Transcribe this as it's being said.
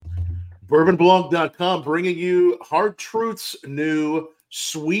Bourbonblog.com bringing you Hard Truth's new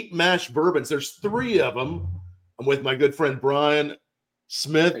sweet mash bourbons. There's 3 of them. I'm with my good friend Brian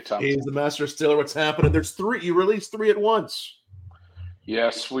Smith. Hey, he's the master distiller. What's happening? There's 3. You released 3 at once.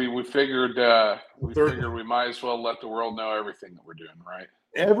 Yes, we figured we might as well let the world know everything that we're doing, right?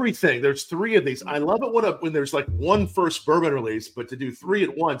 Everything. There's 3 of these. I love it when there's like one first bourbon release, but to do 3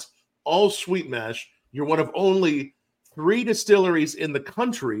 at once, all sweet mash. You're one of only 3 distilleries in the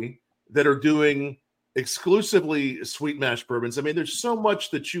country that are doing exclusively sweet mash bourbons. I mean, there's so much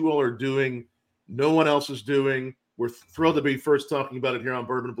that you all are doing, no one else is doing. We're thrilled to be first talking about it here on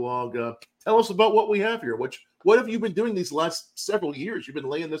Bourbon Blog. Tell us about what we have here. What have you been doing these last several years? You've been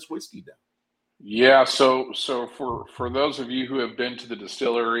laying this whiskey down. Yeah, so for those of you who have been to the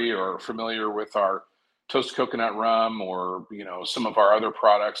distillery or are familiar with our toasted coconut rum or some of our other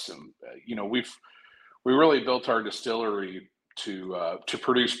products, and we really built our distillery to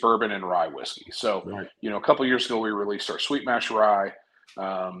produce bourbon and rye whiskey. So right. A couple of years ago we released our sweet mash rye,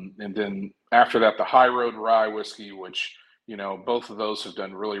 and then after that the high road rye whiskey, which both of those have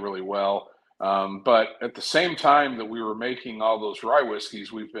done really, really well. But at the same time that we were making all those rye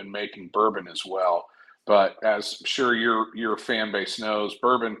whiskeys, we've been making bourbon as well. But as I'm sure your fan base knows,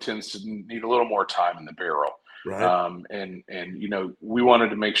 bourbon tends to need a little more time in the barrel. Right. And we wanted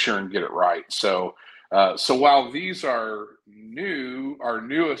to make sure and get it right. So while these are our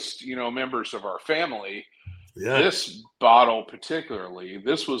newest, members of our family, this bottle particularly,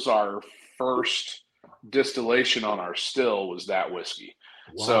 this was our first distillation on our still was that whiskey.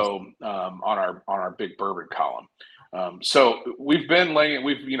 Wow. So on our big bourbon column. So we've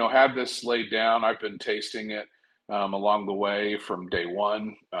had this laid down. I've been tasting it along the way from day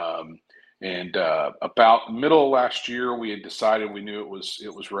one. And about middle of last year, we had decided we knew it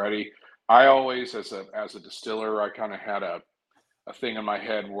was ready. I always, as a distiller, I kind of had a thing in my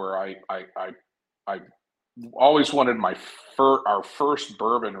head where I always wanted our first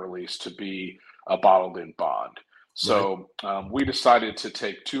bourbon release to be a bottled in bond. So we decided to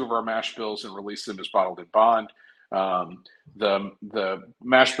take 2 of our mash bills and release them as bottled in bond. The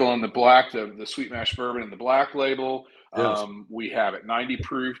mash bill in the black, the sweet mash bourbon in the black label, we have it 90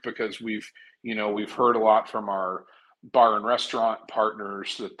 proof because we've heard a lot from our bar and restaurant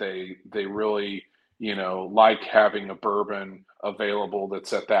partners that they really like having a bourbon available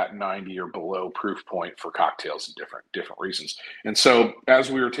that's at that 90 or below proof point for cocktails and different reasons. And so as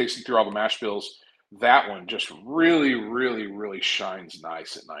we were tasting through all the mash bills, that one just really, really, really shines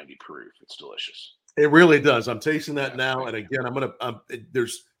nice at 90 proof. It's delicious. It really does. I'm tasting that now. And again,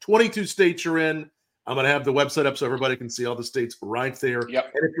 there's 22 states you're in. I'm going to have the website up so everybody can see all the states right there.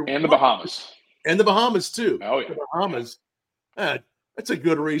 Yep. And the Bahamas. And the Bahamas too. Oh yeah. The Bahamas. That's a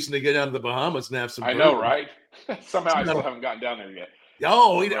good reason to get down to the Bahamas and have some bourbon. I know, right? Somehow I still haven't gotten down there yet.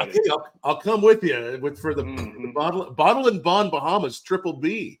 Oh, I'll come with you for the bottle and bond Bahamas Triple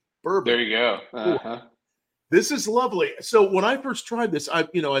B bourbon. There you go. Uh-huh. This is lovely. So when I first tried this, I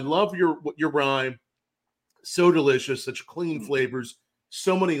love your rye. So delicious, such clean flavors,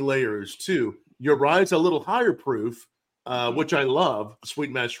 so many layers too. Your rye is a little higher proof, which I love,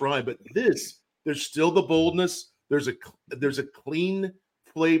 sweet mash rye. But there's still the boldness. There's a clean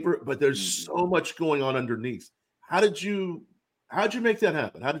flavor, but there's so much going on underneath. How'd you make that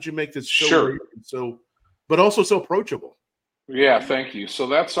happen? How did you make this but also so approachable? Yeah, thank you. So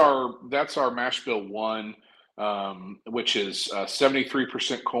that's our mash bill 1, which is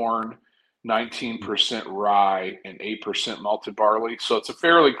 73% corn, 19% rye, and 8% malted barley. So it's a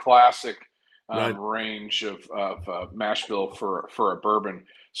fairly classic range of mash bill for a bourbon.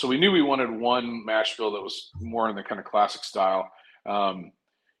 So we knew we wanted one mash bill that was more in the kind of classic style. What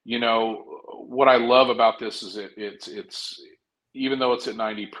I love about this is it's even though it's at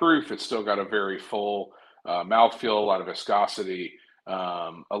 90 proof, it's still got a very full mouthfeel, a lot of viscosity,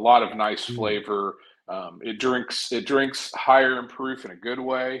 a lot of nice flavor. It drinks higher in proof in a good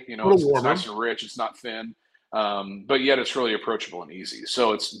way. It's nice and rich. It's not thin, but yet it's really approachable and easy.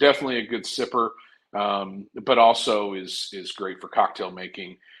 So it's definitely a good sipper, but also is great for cocktail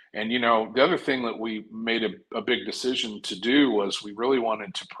making. And, the other thing that we made a big decision to do was we really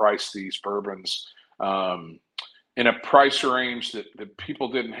wanted to price these bourbons in a price range that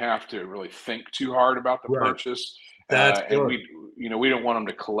people didn't have to really think too hard about the purchase. And we don't want them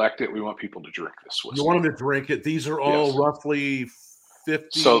to collect it. We want people to drink this whiskey. You want them to drink it. These are all roughly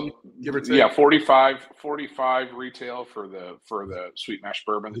 50. So give or take. Yeah, 45 retail for the sweet mash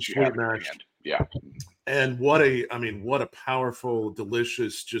bourbon that you have at the end. Yeah. And what a powerful,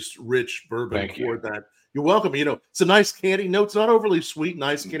 delicious, just rich bourbon. Thank you. That. You're welcome. It's a nice candy notes, not overly sweet,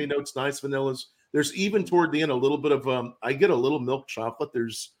 nice candy notes, nice vanillas. There's even toward the end a little bit of I get a little milk chocolate.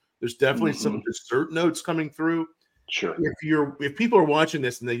 There's There's definitely some dessert notes coming through. Sure. If people are watching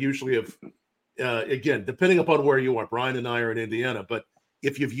this and they usually have, again, depending upon where you are, Brian and I are in Indiana, but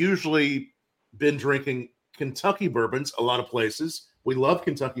if you've usually been drinking Kentucky bourbons, a lot of places, we love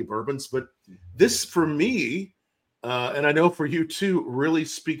Kentucky bourbons, but this for me, and I know for you too, really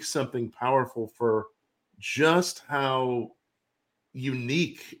speaks something powerful for just how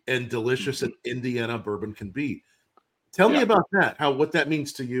unique and delicious an Indiana bourbon can be. Tell me about that, what that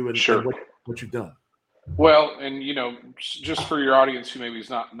means to you and what you've done. Well, and just for your audience who maybe is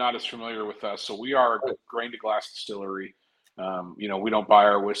not as familiar with us, so we are a grain to glass distillery. We don't buy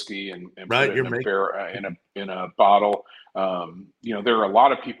our whiskey and put it in a bottle. There are a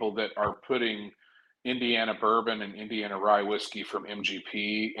lot of people that are putting Indiana bourbon and Indiana rye whiskey from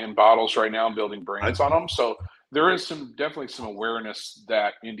MGP in bottles right now and building brands on them. So there is definitely some awareness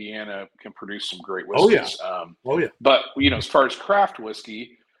that Indiana can produce some great whiskeys. But as far as craft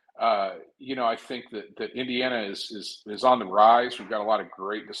whiskey, I think that Indiana is on the rise. We've got a lot of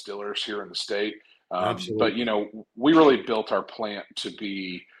great distillers here in the state. But we really built our plant to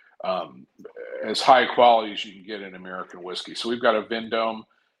be as high quality as you can get in American whiskey. So we've got a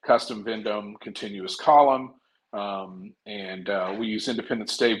custom Vendome continuous column, and we use independent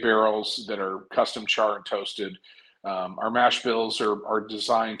stave barrels that are custom char and toasted. Our mash bills are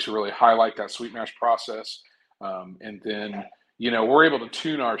designed to really highlight that sweet mash process, and then we're able to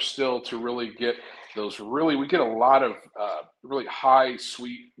tune our still to really get we get a lot of really high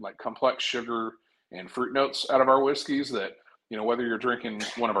sweet, like complex sugar and fruit notes out of our whiskeys that, whether you're drinking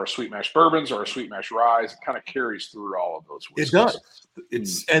one of our sweet mash bourbons or our sweet mash ryes, it kind of carries through all of those whiskeys. It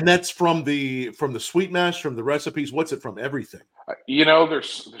does. And that's from the sweet mash, from the recipes. What's it from? Everything.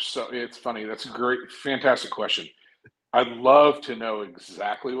 It's funny. That's a great, fantastic question. I'd love to know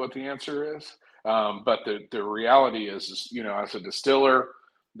exactly what the answer is. But the reality is, as a distiller,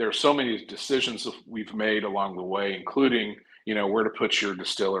 there are so many decisions that we've made along the way, including, where to put your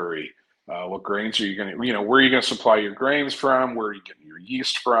distillery, what grains are you going to, where are you going to supply your grains from, where are you getting your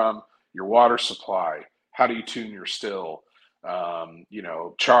yeast from, your water supply, how do you tune your still,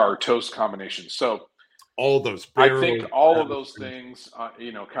 char, toast combination. So all those, I think all of those things,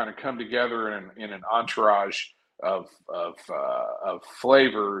 kind of come together in an entourage of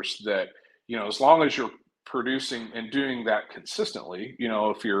flavors that, as long as you're producing and doing that consistently,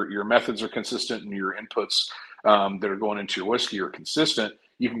 if your methods are consistent and your inputs that are going into your whiskey are consistent,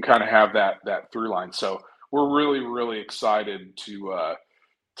 you can kind of have that through line. So we're really, really excited to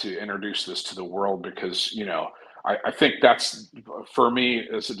introduce this to the world because, I think that's, for me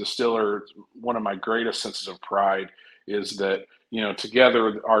as a distiller, one of my greatest senses of pride is that,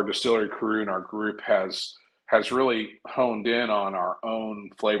 together our distillery crew and our group has really honed in on our own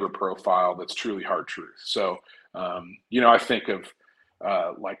flavor profile that's truly hard truth. So, I think of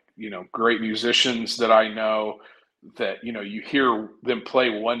great musicians that I know that, you hear them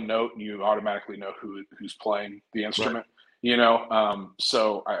play one note and you automatically know who's playing the instrument,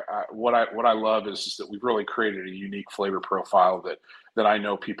 So what I love is that we've really created a unique flavor profile that I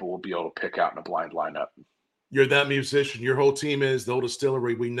know people will be able to pick out in a blind lineup. You're that musician. Your whole team is the old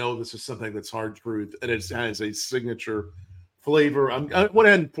distillery. We know this is something that's hard truth, and it has a signature flavor. I went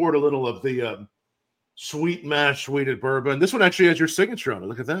ahead and poured a little of the sweet mash sweetened bourbon. This one actually has your signature on it.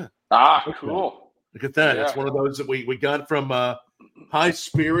 Look at that. Cool. Look at that. Yeah. It's one of those that we got from High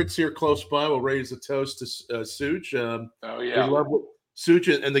Spirits here close by. We'll raise a toast to Such. We love what Such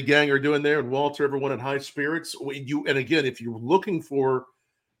and the gang are doing there, and Walter, everyone at High Spirits. And again, if you're looking for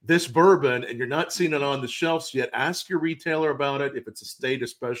this bourbon and you're not seeing it on the shelves yet, ask your retailer about it if it's a state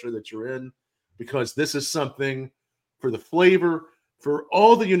especially that you're in, because this is something for the flavor, for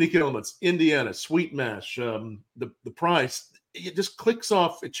all the unique elements. Indiana, sweet mash, the price, it just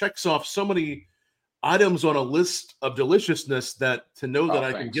checks off so many items on a list of deliciousness that to know that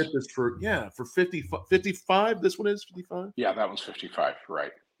I can get this for 55. This one is 55. Yeah, that one's 55.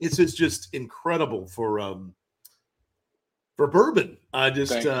 Right. It's just incredible for bourbon. I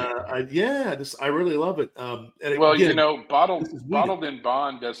really love it. Bottled in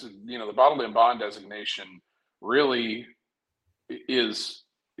bond the bottled in bond designation really is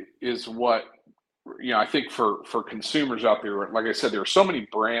what, I think for consumers out there, like I said, there are so many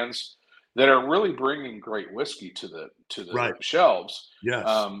brands that are really bringing great whiskey to the shelves. Yes.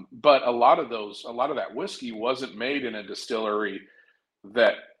 But a lot of that whiskey wasn't made in a distillery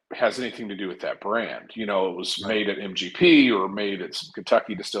that has anything to do with that brand. It was made at MGP or made at some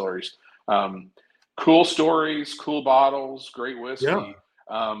Kentucky distilleries. Cool stories, cool bottles, great whiskey,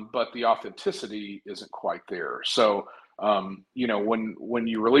 but the authenticity isn't quite there. So, when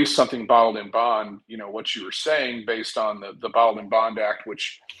you release something bottled in bond, what you were saying based on the Bottled in Bond Act,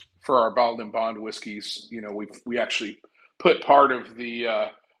 which for our bottled and bond whiskeys. We actually put part of the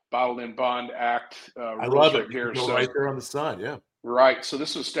Bottled and Bond Act I rules love it. right You can there. go So right there on the side. Yeah. right. So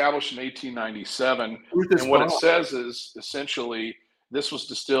this was established in 1897, Truth is and what it bond. says is essentially this was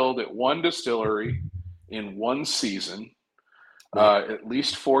distilled at one distillery in one season, Right. at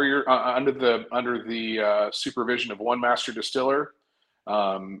least 4 years under the supervision of one master distiller,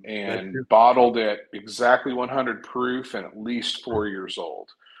 That's and true. bottled at exactly 100 proof and at least 4 years old.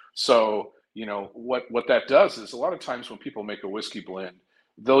 So what that does is a lot of times when people make a whiskey blend,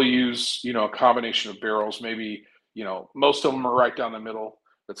 they'll use a combination of barrels. Maybe most of them are right down the middle,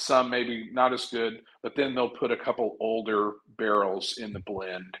 but some maybe not as good. But then they'll put a couple older barrels in the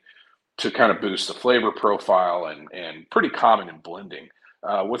blend to kind of boost the flavor profile, and pretty common in blending.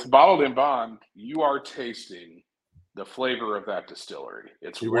 With bottled and bond, you are tasting the flavor of that distillery.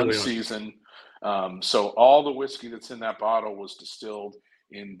 It's You one really are. season. So all the whiskey that's in that bottle was distilled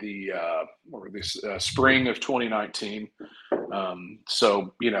in the spring of 2019.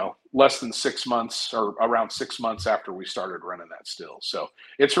 So less than 6 months, or around 6 months after we started running that still. So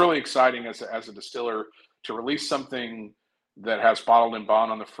it's really exciting as a distiller to release something that has bottled and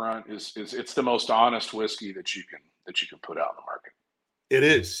bond on the front. It's the most honest whiskey that you can put out in the market. It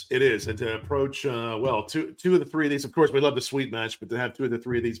is, and to approach two of the three of these. Of course, we love the sweet match, but to have two of the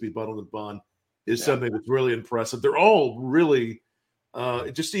three of these be bottled and bond is something that's really impressive. They're all really,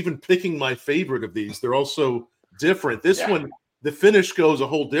 just even picking my favorite of these, they're also different. This one, the finish goes a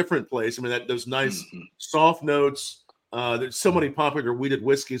whole different place. I mean, those nice soft notes. There's so many popular wheated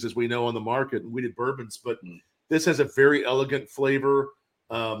whiskeys, as we know, on the market, and wheated bourbons, but this has a very elegant flavor.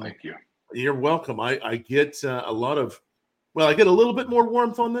 Thank you. You're welcome. I get a lot of. Well, I get a little bit more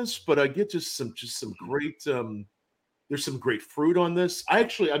warmth on this, but I get just some great. There's some great fruit on this. I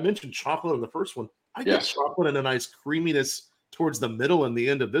mentioned chocolate on the first one. I get chocolate and a nice creaminess towards the middle and the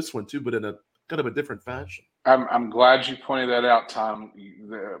end of this one too, but in a kind of a different fashion. I'm glad you pointed that out, Tom.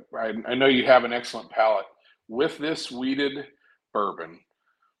 I know you have an excellent palate with this wheated bourbon.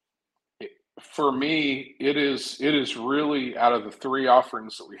 For me, it is really, out of the three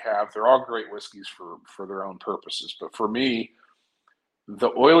offerings that we have, they're all great whiskeys for their own purposes. But for me,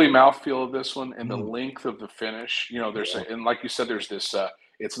 the oily mouthfeel of this one and the length of the finish, and like you said, there's this,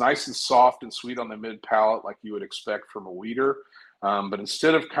 it's nice and soft and sweet on the mid palate, like you would expect from a wheater. But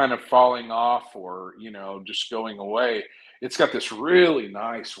instead of kind of falling off or, just going away, it's got this really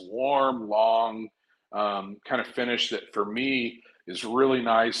nice, warm, long kind of finish that for me is really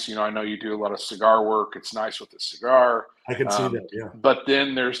nice. I know you do a lot of cigar work. It's nice with the cigar. I can see that, yeah. But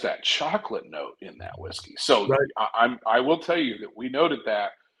then there's that chocolate note in that whiskey. So I will tell you that we noted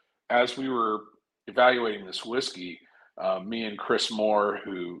that as we were evaluating this whiskey, me and Chris Moore,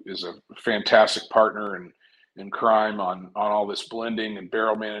 who is a fantastic partner in crime on all this blending and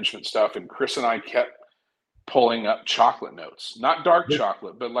barrel management stuff, and Chris and I kept pulling up chocolate notes, not dark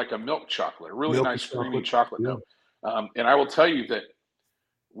chocolate, but like a milk chocolate, a really nice creamy chocolate note. And I will tell you that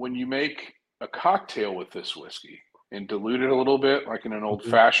when you make a cocktail with this whiskey and dilute it a little bit, like in an old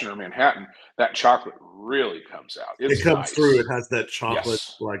fashioned or Manhattan, that chocolate really comes out. It comes through. It has that chocolate,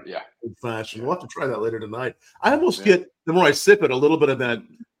 old fashioned. We'll have to try that later tonight. I almost get, the more I sip it, a little bit of that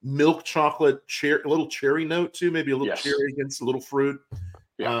milk chocolate, a little cherry note too, maybe a little cherry against a little fruit.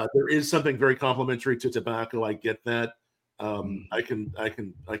 There is something very complimentary to tobacco. I get that. I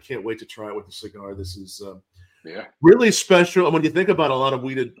can't wait to try it with the cigar. This is really special. And when you think about a lot of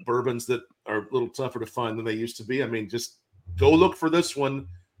wheated bourbons that are a little tougher to find than they used to be, I mean, just go look for this one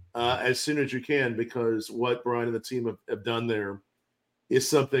as soon as you can, because what Brian and the team have done there is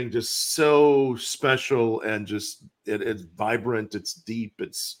something just so special, and just it's vibrant, it's deep,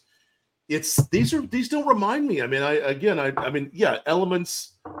 these don't remind me. I mean,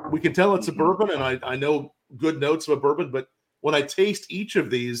 elements, we can tell it's a bourbon, and I know good notes of a bourbon, but when I taste each of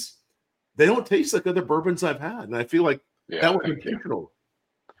these, they don't taste like other bourbons I've had, and I feel like that was intentional.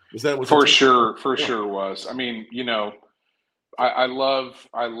 Was that for sure? For sure was. I mean, I love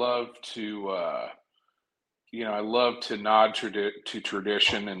to I love to nod to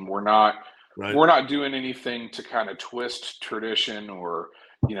tradition, and we're not doing anything to kind of twist tradition or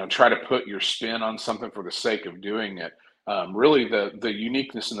try to put your spin on something for the sake of doing it. Really, the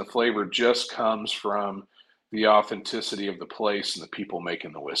uniqueness and the flavor just comes from the authenticity of the place and the people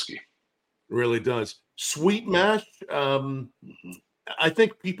making the whiskey. It really does. Sweet mash. I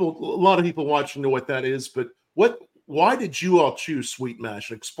think a lot of people watching know what that is, but why did you all choose sweet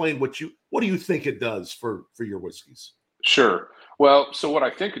mash? Explain what do you think it does for your whiskeys? Sure. Well, so what I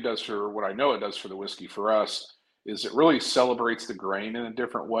think it does what I know it does for the whiskey for us is it really celebrates the grain in a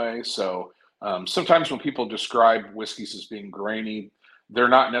different way. So sometimes when people describe whiskeys as being grainy, they're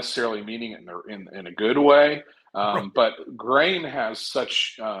not necessarily meaning it in a good way. Right. But grain has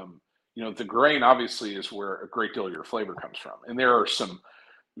such, the grain obviously is where a great deal of your flavor comes from. And there are some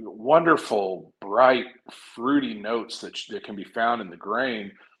wonderful, bright, fruity notes that can be found in the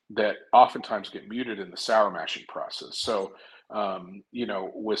grain that oftentimes get muted in the sour mashing process. So,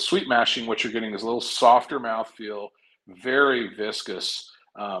 with sweet mashing, what you're getting is a little softer mouthfeel, very viscous,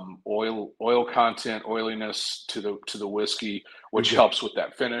 oil content, oiliness to the whiskey, which helps with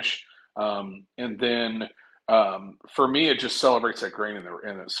that finish. And then for me, it just celebrates that grain in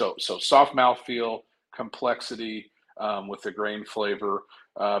the so soft mouthfeel, complexity with the grain flavor.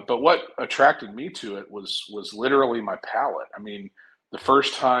 But what attracted me to it was literally my palate. I mean, the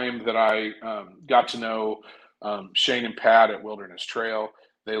first time that I got to know Shane and Pat at Wilderness Trail,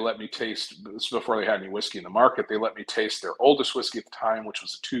 they let me taste, this before they had any whiskey in the market, they let me taste their oldest whiskey at the time, which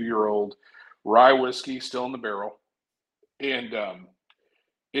was a 2-year-old rye whiskey, still in the barrel. And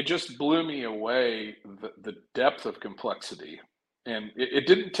it just blew me away, the depth of complexity. And it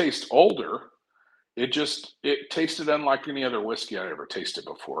didn't taste older. It tasted unlike any other whiskey I'd ever tasted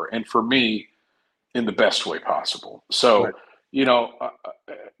before. And for me, in the best way possible. So, Right.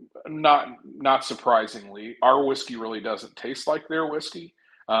 Not surprisingly, our whiskey really doesn't taste like their whiskey,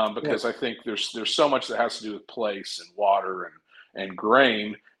 because I think there's so much that has to do with place and water and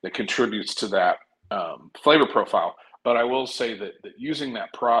grain that contributes to that flavor profile. But I will say that using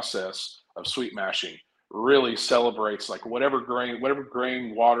that process of sweet mashing really celebrates, like, whatever grain,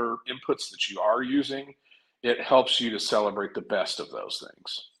 water inputs that you are using, it helps you to celebrate the best of those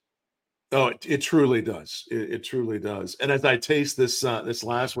things. Oh, it truly does. It truly does. And as I taste this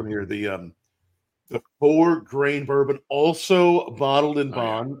last one here, the 4-grain bourbon, also bottled in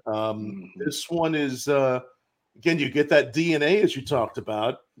bond. This one is again, you get that DNA as you talked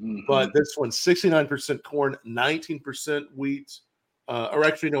about, but this one's 69% corn, 19% wheat. Or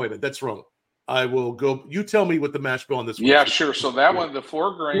actually, no, wait a minute, that's wrong. I will go. You tell me what the mash bill on this one Yeah, is. sure. So that one, the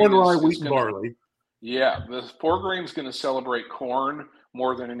 4-grain corn, rye, is wheat, and gonna, barley. yeah, the 4-grain is going to celebrate corn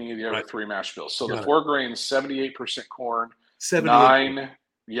more than any of the other Right. 3 mash bills. So the Got it. 4-grain is 78% corn, 78.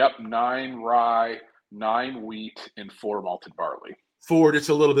 9 rye, 9 wheat, and 4 malted barley. Forward, it's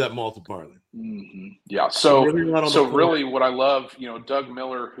a little bit of malted barley. Yeah. So really not on the corn. really what I love, Doug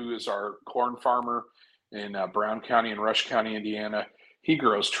Miller, who is our corn farmer in Brown County and Rush County, Indiana, he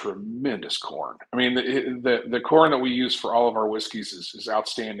grows tremendous corn. I mean, the corn that we use for all of our whiskeys is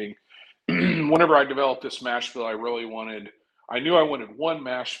outstanding. Whenever I developed this mash bill, I knew I wanted one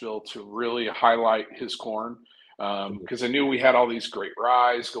mash bill to really highlight his corn, because I knew we had all these great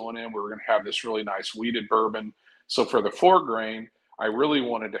ryes going in. We were going to have this really nice wheated bourbon. So for the 4-grain, I really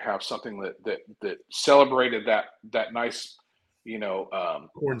wanted to have something that celebrated that nice,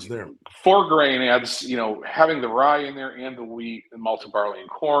 corn's there. 4-grain adds, having the rye in there and the wheat and malted barley and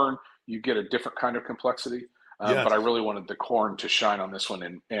corn, you get a different kind of complexity. Yes. But I really wanted the corn to shine on this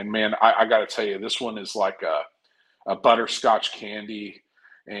one. And man, I got to tell you, this one is like a butterscotch candy,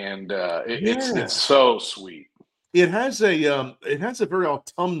 and it's so sweet. It has a very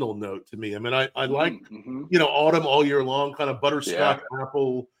autumnal note to me. I mean, I like autumn all year long, kind of butterscotch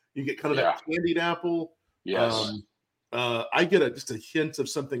apple. You get kind of that candied apple. Yes. I get just a hint of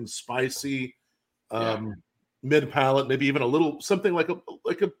something spicy, mid palate, maybe even a little something like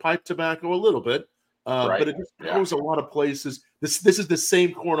a pipe tobacco, a little bit. But it just goes a lot of places. This is the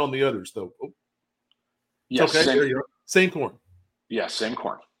same corn on the others, though. Oh. Yes, okay, there you go. Same corn. Yeah, same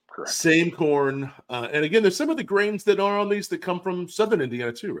corn. Correct. Same corn. And again, there's some of the grains that are on these that come from southern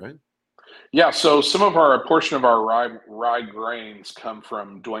Indiana too, right? Yeah, so a portion of our rye grains come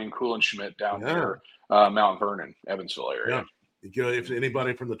from Dwayne Kuhlenschmidt down near Mount Vernon, Evansville area. Yeah. If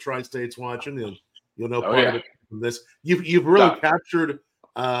anybody from the tri-states watching, you'll know part of it from this. You've really captured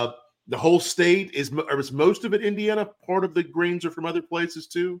the whole state. Is most of it Indiana? Part of the grains are from other places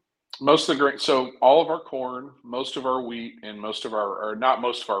too? Most of the grain, so all of our corn, most of our wheat, and most of our, or not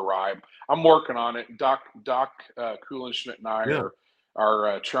most of our rye. I'm working on it. Doc Kuhlenschmidt and I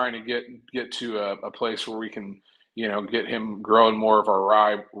are trying to get to a place where we can, get him growing more of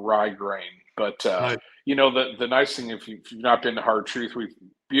our rye grain. But the nice thing, if you've not been to Hard Truth,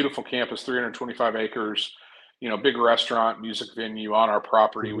 beautiful campus, 325 acres, big restaurant, music venue on our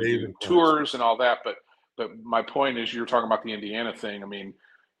property. We do tours and all that. But my point is, you're talking about the Indiana thing. I mean,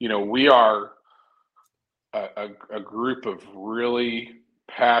 we are a group of really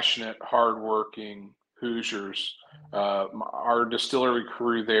passionate, hardworking Hoosiers. Our distillery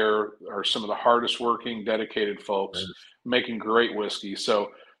crew there are some of the hardest working, dedicated folks making great whiskey.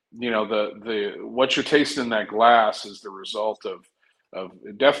 So, the what you're tasting in that glass is the result of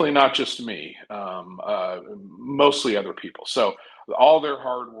definitely not just me, mostly other people. So all their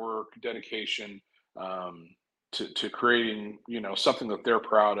hard work, dedication, um, to creating, something that they're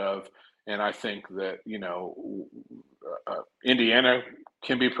proud of. And I think that, Indiana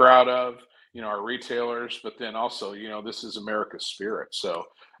can be proud of, our retailers, but then also, this is America's spirit. So,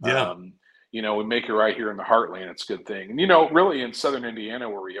 Yeah. um, we make it right here in the heartland. It's a good thing. And, really in Southern Indiana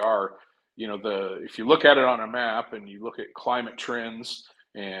where we are, if you look at it on a map and you look at climate trends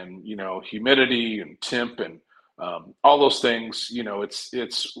and, humidity and temp and all those things,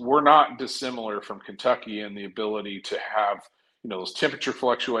 we're not dissimilar from Kentucky in the ability to have, those temperature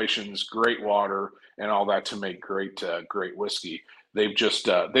fluctuations, great water, and all that to make great whiskey. They've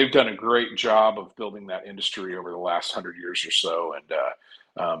done a great job of building that industry over the last 100 years or so,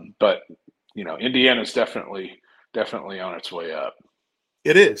 and but Indiana's definitely on its way up.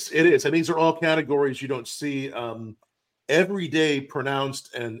 It is. It is. And these are all categories you don't see every day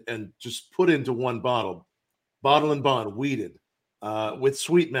pronounced and just put into one bottle. Bottle and bond, weeded. With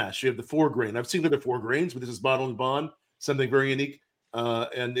sweet mash, you have the 4-grain. I've seen other 4-grains, but this is bottle and bond, something very unique.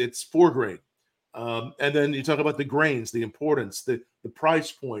 And it's 4-grain. And then you talk about the grains, the importance, the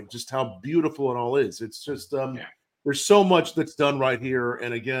price point, just how beautiful it all is. It's just there's so much that's done right here.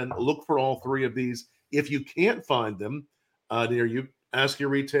 And again, look for all three of these. If you can't find them near you, ask your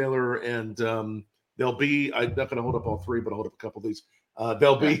retailer, and they'll be. I'm not going to hold up all three, but I'll hold up a couple of these.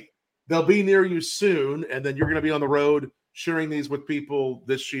 They'll be near you soon, and then you're going to be on the road sharing these with people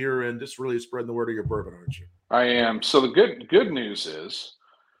this year and just really spreading the word of your bourbon, aren't you? I am. So the good news is,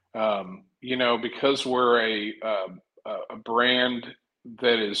 because we're a brand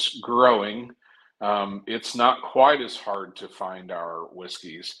that is growing, it's not quite as hard to find our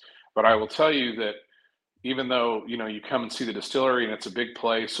whiskeys. But I will tell you that even though you come and see the distillery and it's a big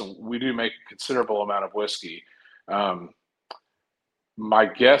place and we do make a considerable amount of whiskey, my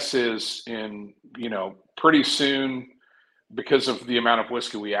guess is in pretty soon, because of the amount of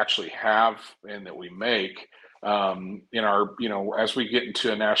whiskey we actually have and that we make, in our as we get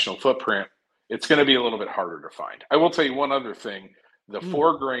into a national footprint, it's going to be a little bit harder to find. I will tell you one other thing: the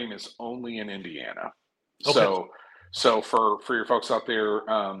 4-grain is only in Indiana. Okay. So for your folks out there,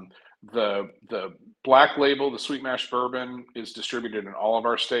 the black label, the sweet mash bourbon, is distributed in all of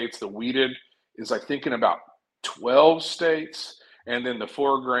our states. The weeded is, I think, in about 12 states, and then the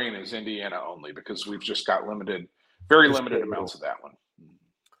 4-grain is Indiana only because we've just got very limited amounts of that one.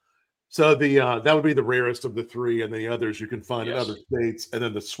 So the that would be the rarest of the three, and the others you can find in Yes. other states, and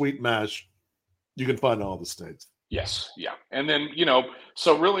then the sweet mash you can find in all the states. Yes, yeah. And then,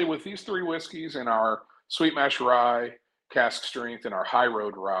 so really with these three whiskeys and our sweet mash rye, cask strength, and our high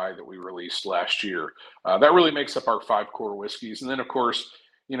road rye that we released last year, that really makes up our 5 core whiskeys. And then, of course,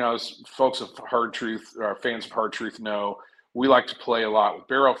 as folks of Hard Truth, fans of Hard Truth know, we like to play a lot with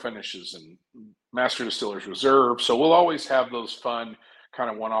barrel finishes and Master Distillers Reserve. So we'll always have those fun kind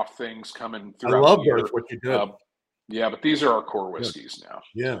of one-off things coming I throughout love the year. those, what you did. Yeah, but these are our core whiskeys now.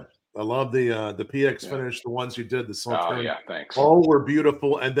 Yeah. I love the PX finish, the ones you did, the Sauterne. Oh, yeah, thanks. All were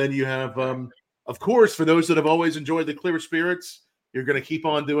beautiful. And then you have, of course, for those that have always enjoyed the clear spirits, you're going to keep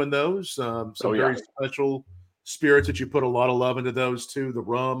on doing those. Some very special spirits that you put a lot of love into those too. The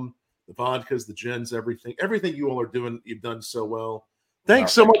rum, the vodkas, the gins, everything you all are doing, you've done so well.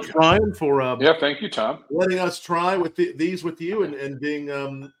 Thanks so much, Brian, for thank you, Tom, letting us try with these with you and being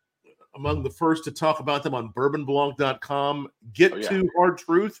among the first to talk about them on bourbonblog.com. Get to Hard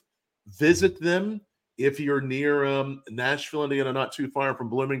Truth, visit them if you're near Nashville, Indiana, not too far from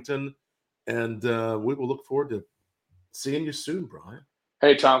Bloomington, and we will look forward to seeing you soon, Brian.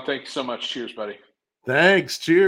 Hey, Tom, thank you so much. Cheers, buddy. Thanks. Cheers.